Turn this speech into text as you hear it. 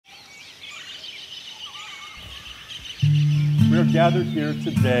are gathered here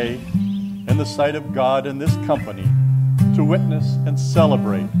today in the sight of God in this company to witness and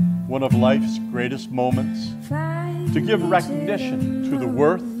celebrate one of life's greatest moments, to give recognition to the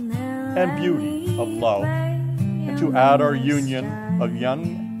worth and beauty of love, and to add our union of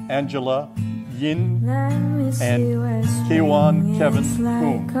young Angela Yin and Kewan Kevin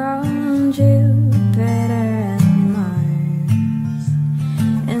Poon.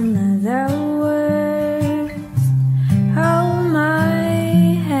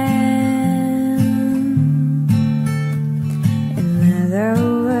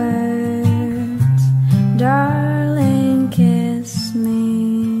 Darling, kiss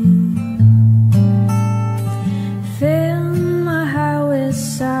me. Fill my heart with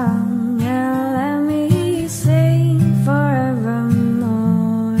song and let me sing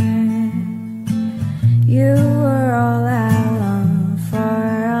forevermore. You are all I long for,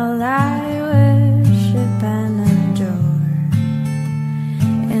 all I worship and adore.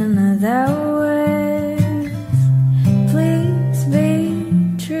 In other words, please be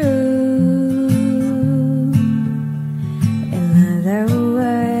true.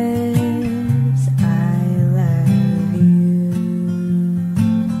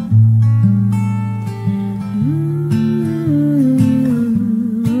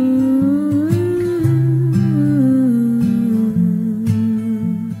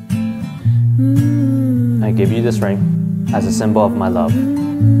 I give you this ring as a symbol of my love.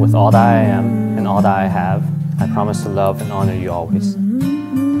 With all that I am and all that I have, I promise to love and honor you always.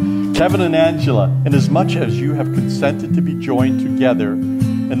 Kevin and Angela, inasmuch as you have consented to be joined together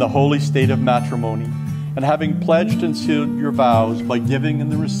in the holy state of matrimony, and having pledged and sealed your vows by giving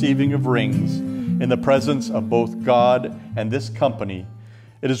and the receiving of rings in the presence of both God and this company,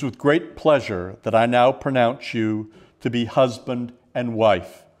 it is with great pleasure that I now pronounce you to be husband and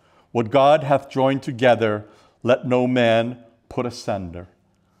wife. What God hath joined together, let no man put asunder.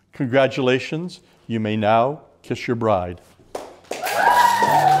 Congratulations. You may now kiss your bride.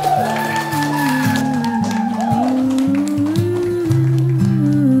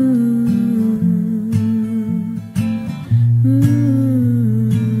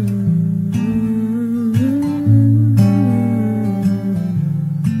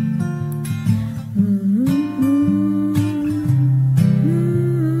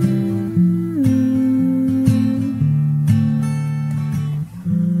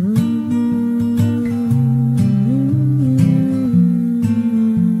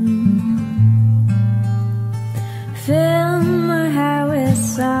 Fill my heart with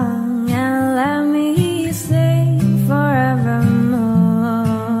song